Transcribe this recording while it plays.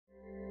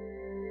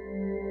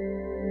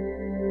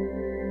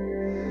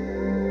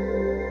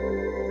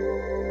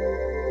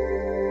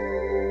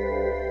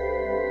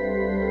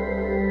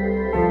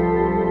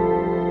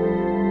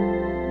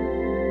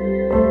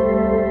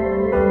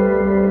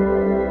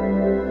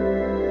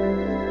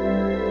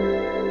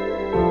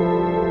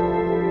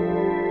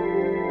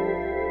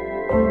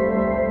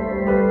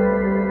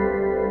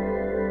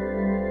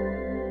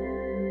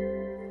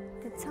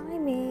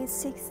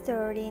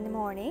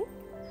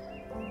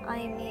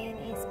I'm in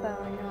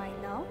Eastbourne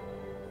right now.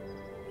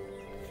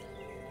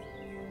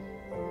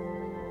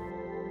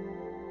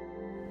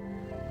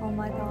 Oh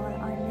my god,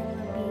 I've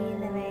never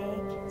been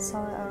awake so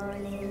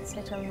early in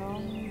such a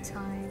long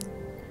time,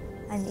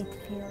 and it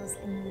feels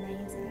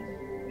amazing.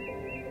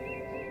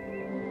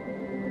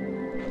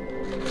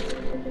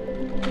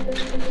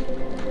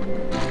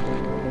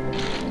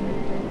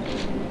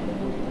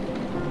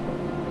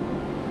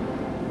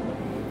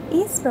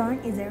 Eastbourne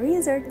is a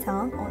resort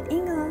town on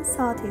England's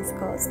southeast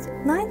coast.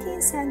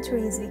 19th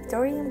century's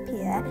Victorian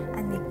Pie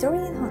and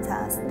Victorian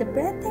hotels, the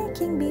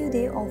breathtaking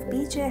beauty of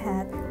Beachy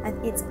Head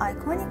and its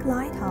iconic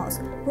lighthouse,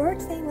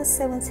 world-famous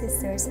Seven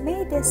Sisters,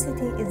 made the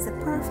city is the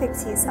perfect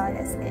seaside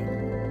escape.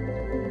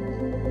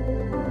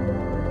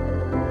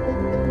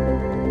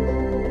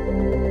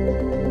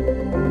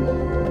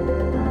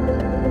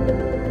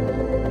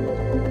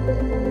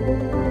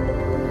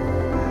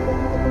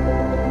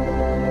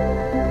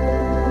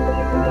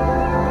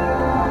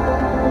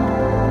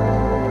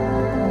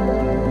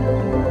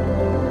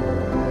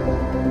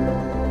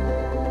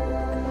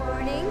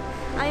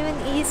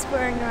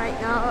 Eastbourne right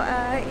now.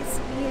 It's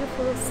a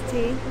beautiful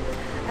city.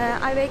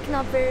 I waken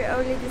up very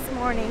early this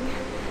morning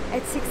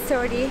at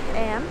 6:30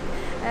 a.m.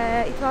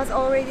 It was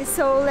already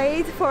so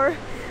late for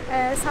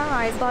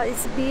sunrise, but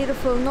it's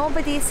beautiful.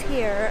 Nobody's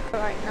here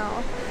right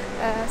now.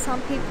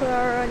 Some people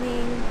are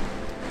running.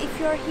 If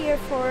you're here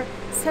for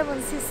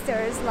Seven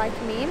Sisters like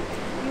me,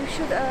 you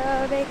should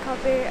wake up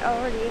very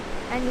early,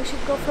 and you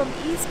should go from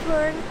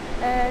Eastbourne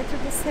to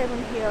the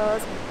Seven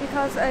Hills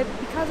because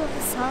of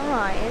the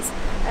sunrise.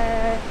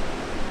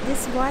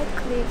 This white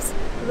cliffs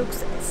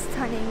looks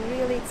stunning,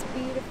 really, it's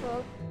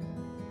beautiful.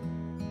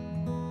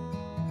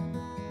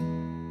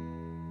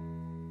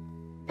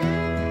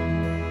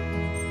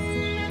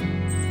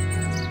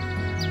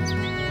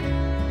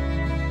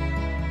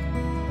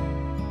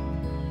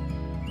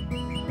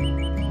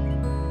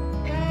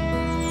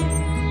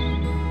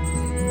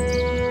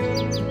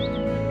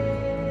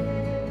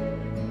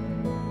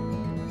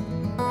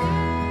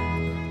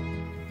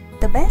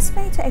 The best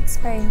way to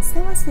experience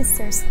Seven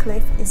Sisters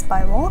Cliff is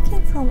by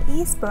walking from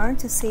Eastbourne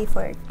to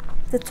Seaford.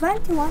 The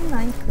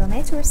 21.9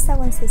 km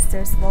Seven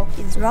Sisters walk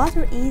is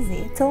rather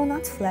easy, though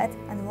not flat,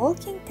 and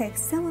walking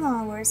takes 7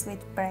 hours with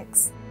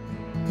breaks.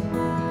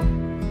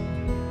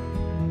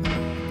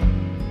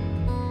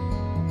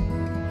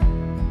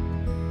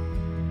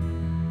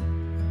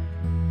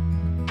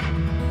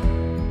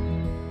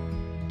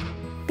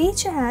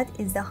 Beachy Head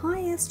is the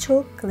highest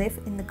chalk cliff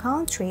in the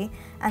country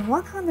and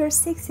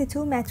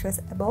 162 meters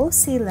above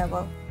sea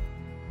level.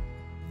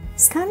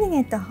 Standing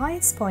at the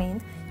highest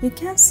point, you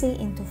can see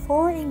into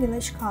 4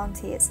 English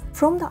counties,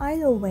 from the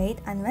Isle of Wight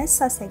and West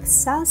Sussex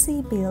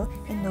Southsea Bill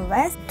in the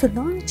west to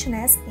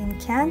Dungeness in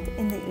Kent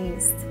in the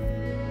east.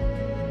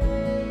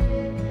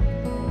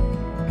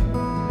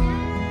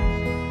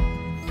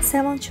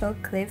 Seven Chalk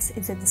Cliffs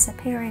is a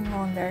disappearing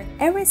wonder.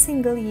 Every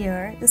single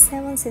year, the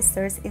Seven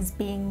Sisters is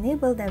being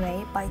nibbled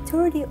away by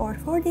 30 or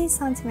 40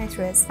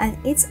 centimeters, and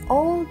it's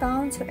all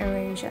down to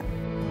erosion.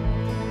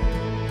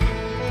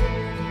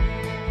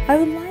 I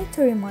would like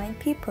to remind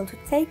people to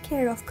take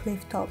care of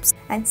cliff tops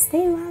and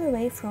stay well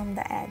away from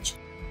the edge.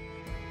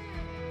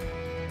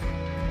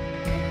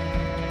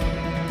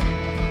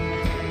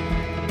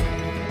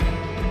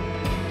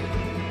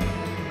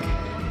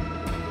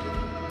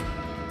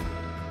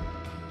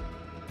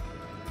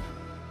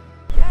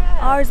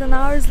 Hours and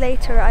hours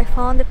later, I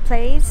found a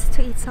place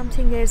to eat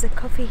something. There's a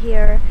coffee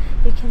here.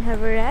 You can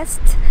have a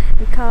rest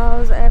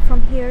because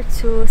from here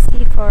to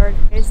Seaford,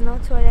 there's no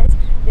toilet,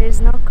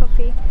 there's no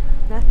coffee,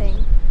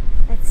 nothing.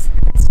 Let's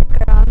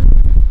check around.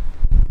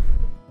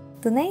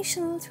 The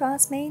National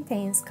Trust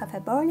maintains Cafe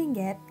Burling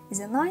Gap is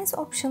a nice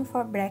option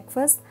for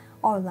breakfast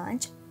or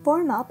lunch,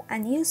 warm up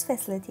and use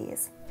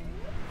facilities.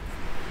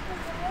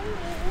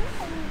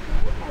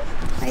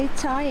 Are you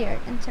tired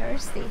and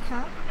thirsty,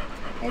 huh?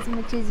 As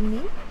much as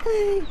me?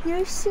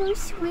 You're so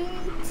sweet!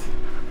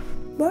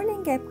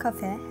 Burling Gap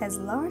Cafe has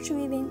a large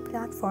viewing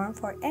platform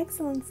for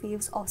excellent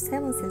views of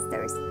Seven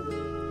Sisters.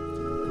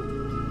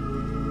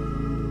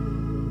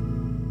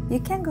 You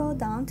can go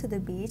down to the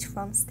beach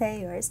from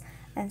stairs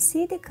and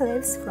see the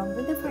cliffs from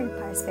a different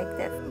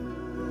perspective.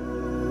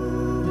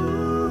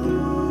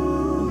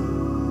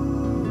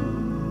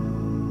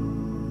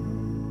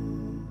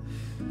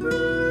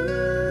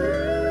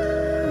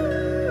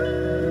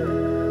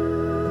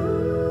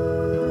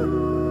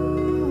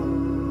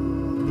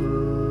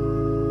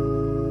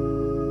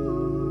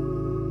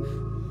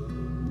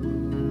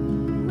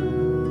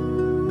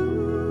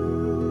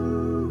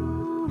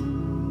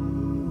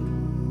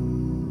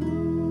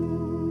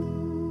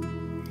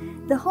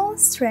 The whole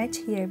stretch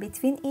here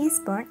between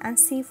Eastbourne and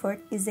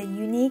Seaford is a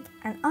unique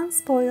and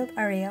unspoiled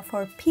area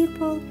for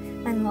people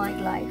and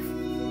wildlife.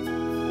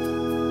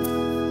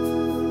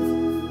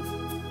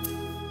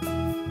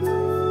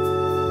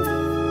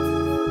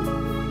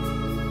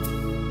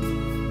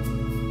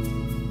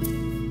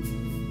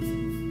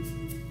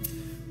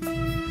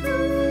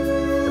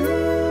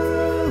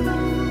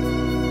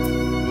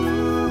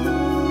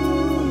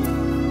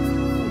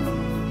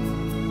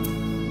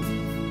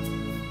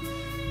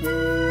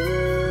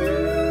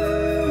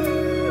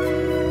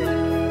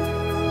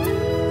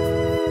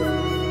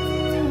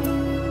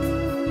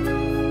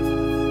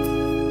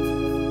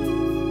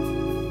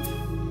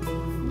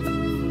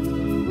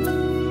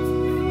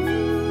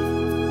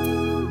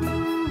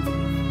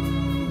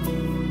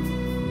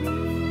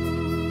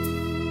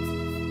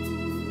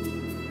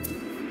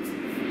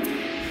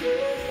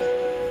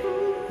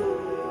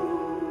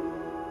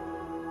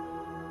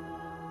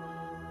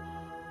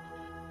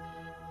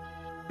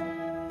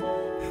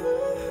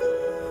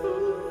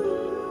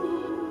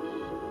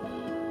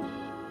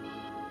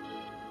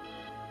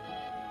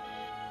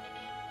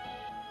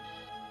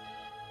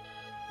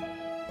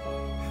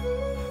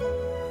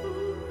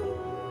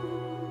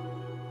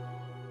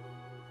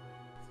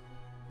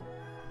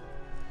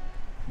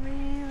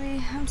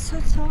 I'm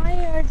so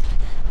tired,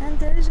 and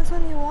there is just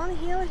only one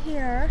hill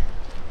here.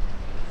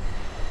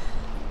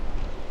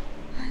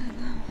 I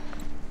don't know.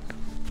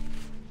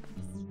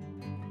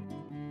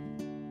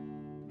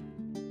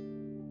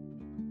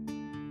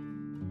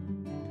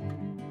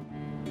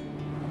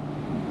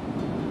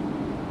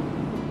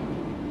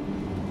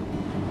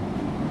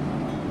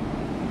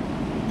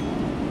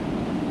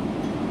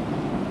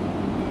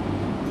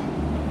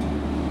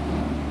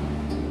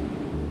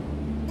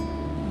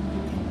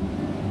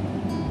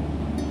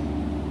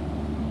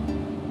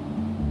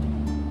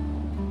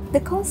 The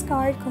Coast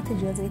Guard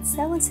cottages with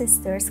Seven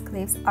Sisters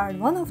cliffs are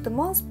one of the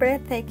most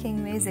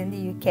breathtaking views in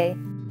the UK.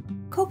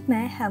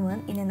 Cockmay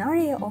Haven in an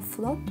area of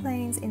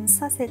floodplains in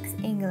Sussex,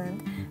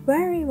 England,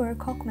 where River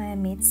Cockmay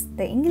meets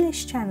the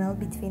English Channel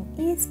between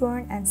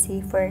Eastbourne and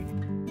Seaford.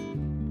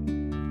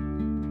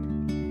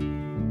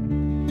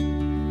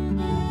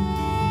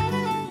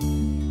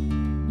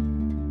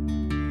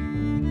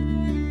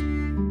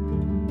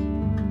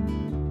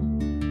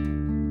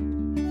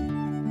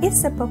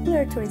 It's a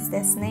popular tourist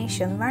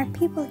destination where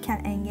people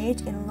can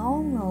engage in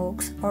long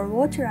walks or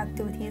water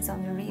activities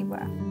on the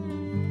river.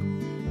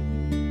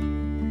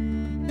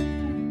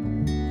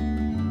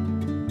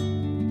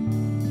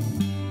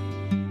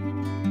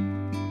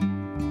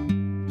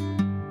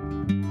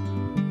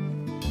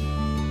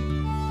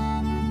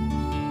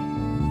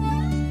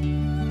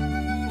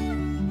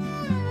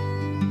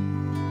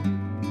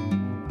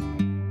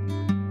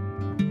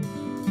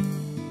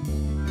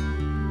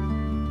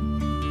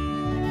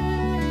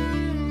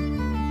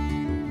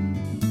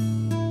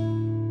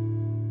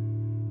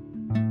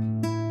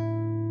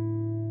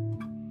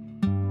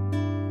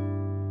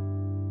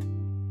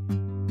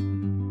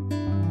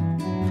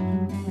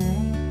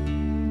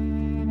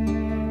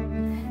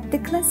 The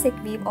classic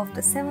view of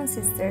the Seven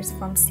Sisters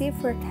from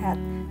Seaford Head,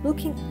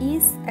 looking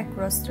east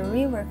across the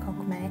River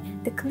Cockmay,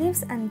 the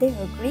cliffs and their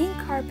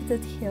green-carpeted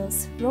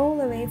hills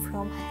roll away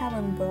from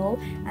Haven Brow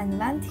and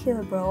Vent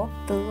Hill Brow,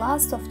 the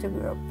last of the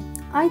group.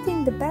 I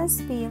think the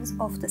best views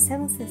of the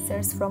Seven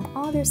Sisters from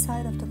other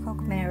side of the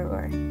Cockmay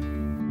River.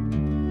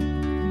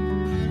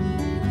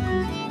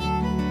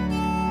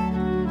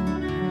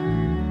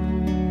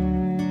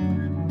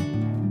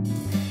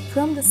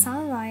 From the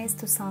sunrise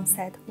to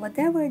sunset,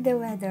 whatever the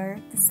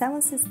weather, the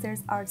Seven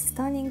Sisters are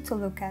stunning to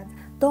look at.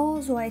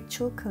 Those white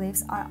chalk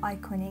cliffs are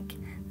iconic.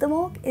 The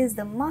walk is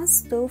the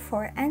must-do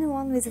for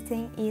anyone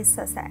visiting East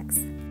Sussex.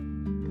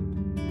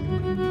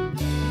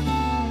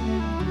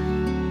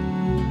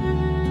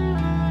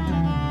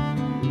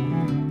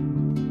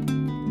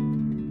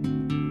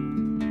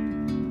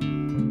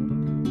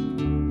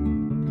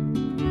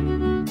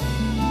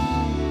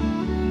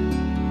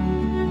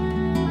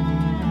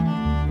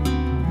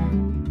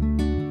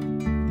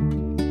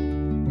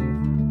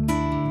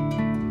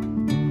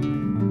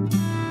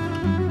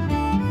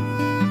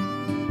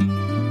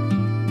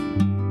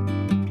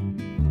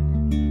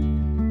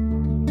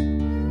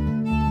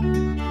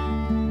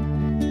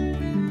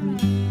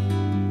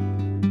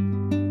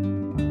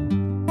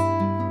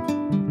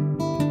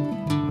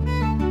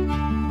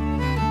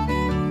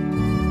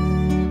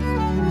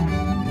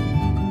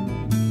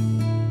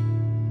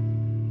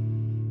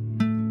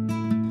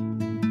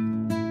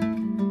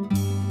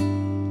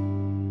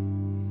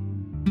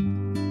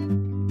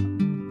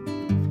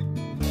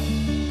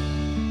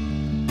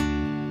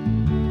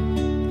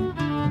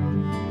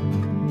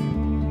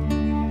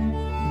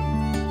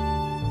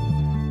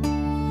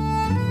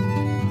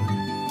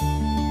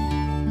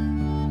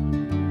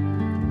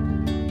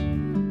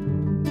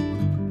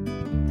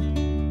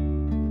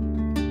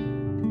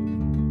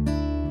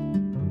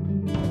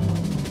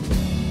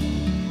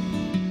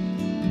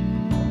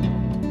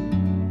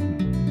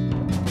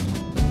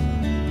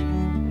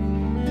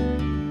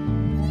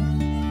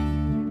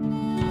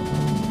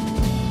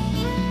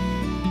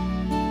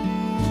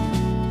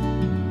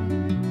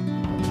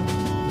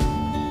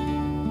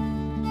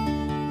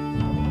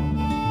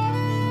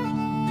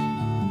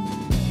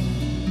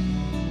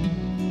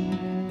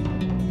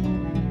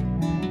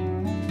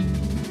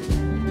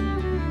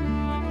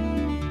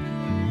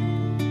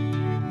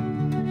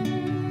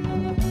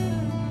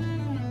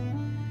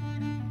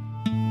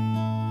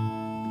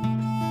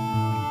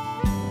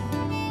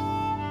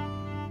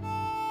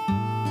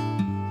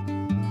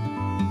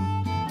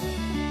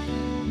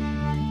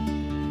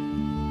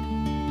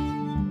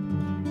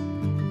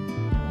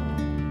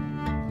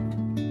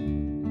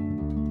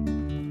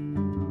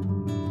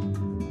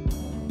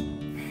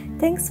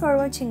 Thanks for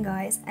watching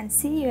guys, and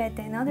see you at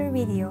another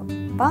video.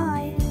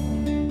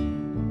 Bye!